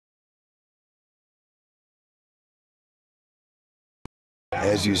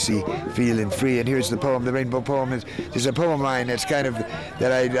as you see, feeling free. And here's the poem. The rainbow poem is a poem of mine that's kind of,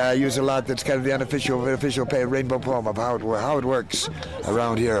 that I use a lot, that's kind of the unofficial, official rainbow poem of how it works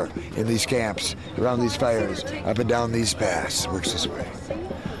around here in these camps, around these fires, up and down these paths. It works this way.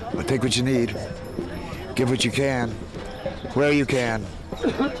 But take what you need, give what you can, where you can,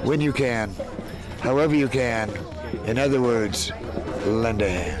 when you can, however you can. In other words, lend a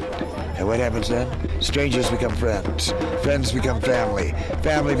hand. And what happens then? Strangers become friends, friends become family,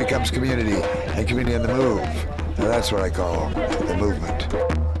 family becomes community, and community on the move. Now that's what I call the movement.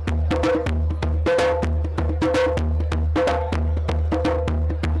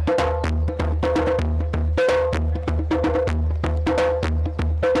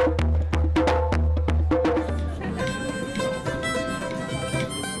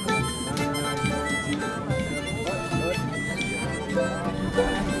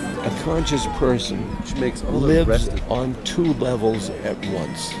 A conscious person lives on two levels at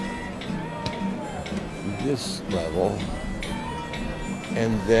once. This level,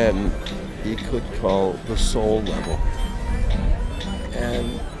 and then you could call the soul level.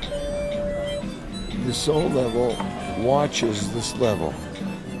 And the soul level watches this level.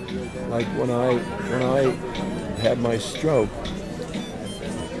 Like when I had my stroke,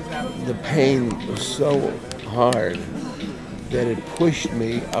 the pain was so hard that it pushed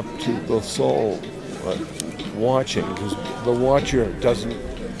me up to the soul watching, because the watcher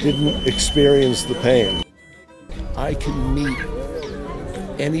didn't experience the pain. I can meet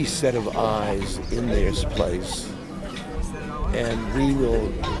any set of eyes in this place, and we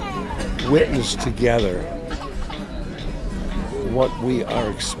will witness together what we are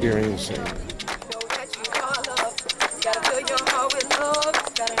experiencing.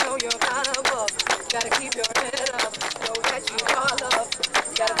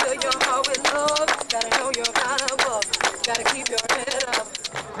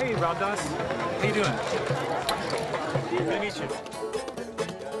 Hey, Ramdas. How you doing? Good to meet you.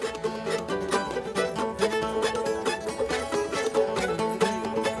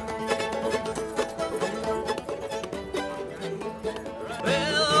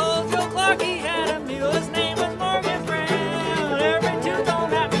 Well, old Joe Clark, he had a mule. His name was Morgan Brown. Every tooth on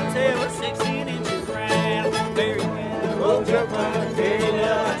that mule's tail was 16 inches round. Very well, old Joe Clark, very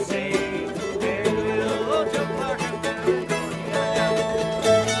well, I say. Very well, old Joe Clark.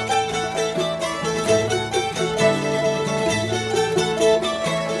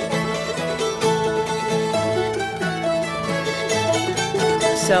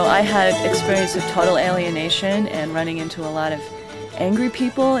 So I had experience of total alienation and running into a lot of angry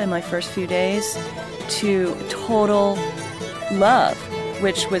people in my first few days, to total love,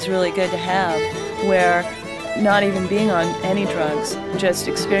 which was really good to have, where not even being on any drugs, just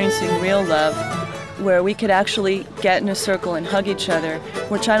experiencing real love, where we could actually get in a circle and hug each other,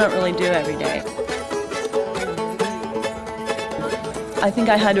 which I don't really do every day. I think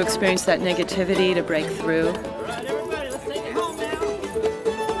I had to experience that negativity to break through.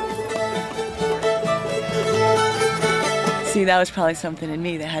 See, that was probably something in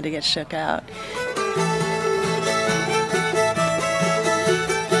me that had to get shook out.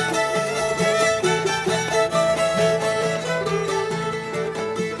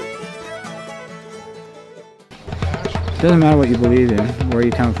 It doesn't matter what you believe in, where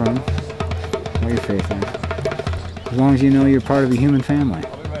you come from, what your faith in, as long as you know you're part of the human family.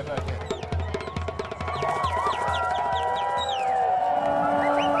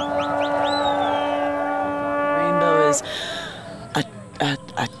 Rainbow is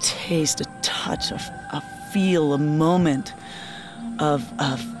a taste, a touch, a feel, a moment of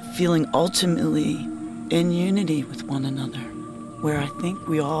feeling ultimately in unity with one another, where I think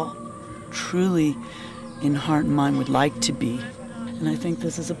we all truly, in heart and mind, would like to be. And I think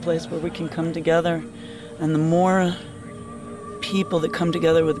this is a place where we can come together, and the more people that come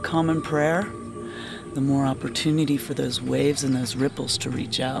together with a common prayer, the more opportunity for those waves and those ripples to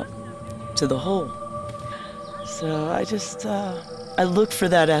reach out to the whole. So I look for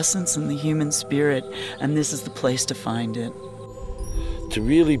that essence in the human spirit, and this is the place to find it. To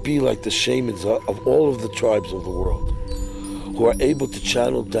really be like the shamans of all of the tribes of the world, who are able to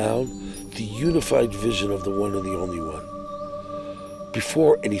channel down the unified vision of the one and the only one,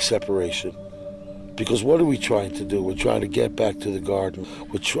 before any separation. Because what are we trying to do? We're trying to get back to the garden.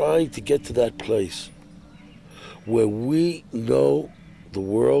 We're trying to get to that place where we know the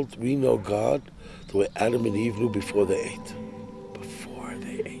world, we know God, the way Adam and Eve knew before they ate. Before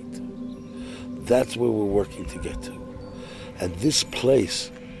they ate. That's where we're working to get to. And this place,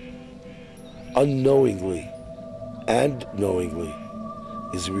 unknowingly and knowingly,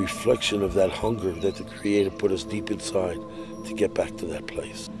 is a reflection of that hunger that the Creator put us deep inside to get back to that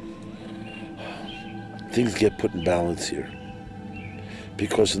place. Things get put in balance here.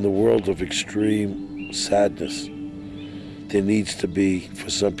 Because in the world of extreme sadness, there needs to be, for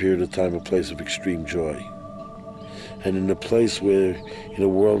some period of time, a place of extreme joy. And in a place where, in a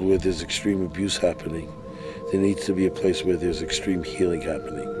world where there's extreme abuse happening, there needs to be a place where there's extreme healing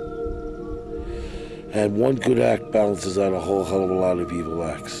happening. And one good act balances out a whole hell of a lot of evil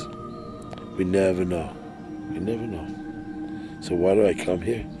acts. We never know. We never know. So why do I come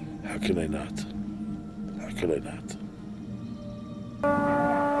here? How can I not? How can I not?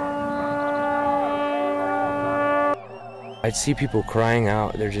 I'd see people crying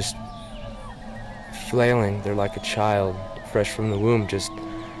out. They're just flailing. They're like a child, fresh from the womb. Just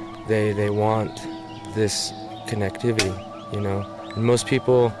they want this connectivity, you know. And most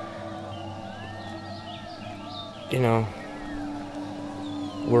people, you know,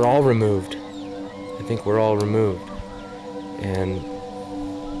 we're all removed. I think we're all removed. And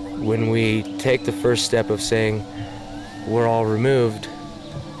when we take the first step of saying we're all removed,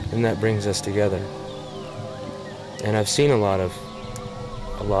 then that brings us together. And I've seen a lot of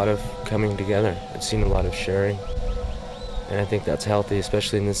coming together. I've seen a lot of sharing. And I think that's healthy,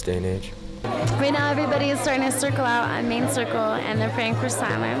 especially in this day and age. Right now everybody is starting to circle out on main circle and they're praying for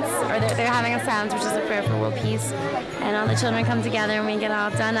silence, or they're having a silence, which is a prayer for world peace. And all the children come together and we get all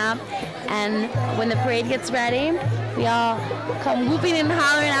done up. And when the parade gets ready, we all come whooping and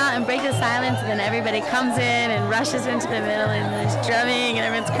hollering out and break the silence, and then everybody comes in and rushes into the middle and there's drumming and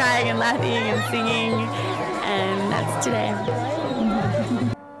everyone's crying and laughing and singing. And that's today.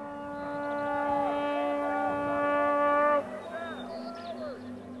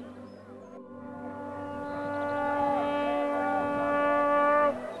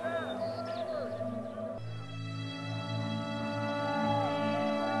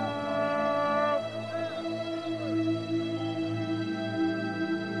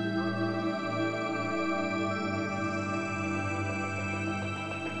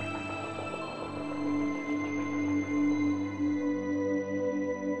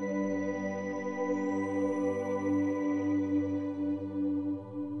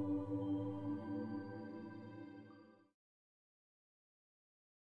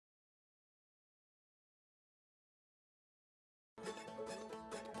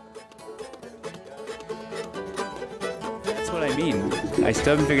 That's what I mean. I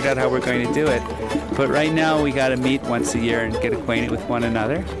still haven't figured out how we're going to do it. But right now we got to meet once a year and get acquainted with one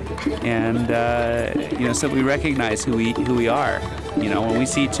another. And, you know, so we recognize who we are. You know, when we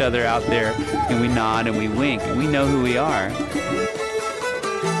see each other out there and we nod and we wink, we know who we are.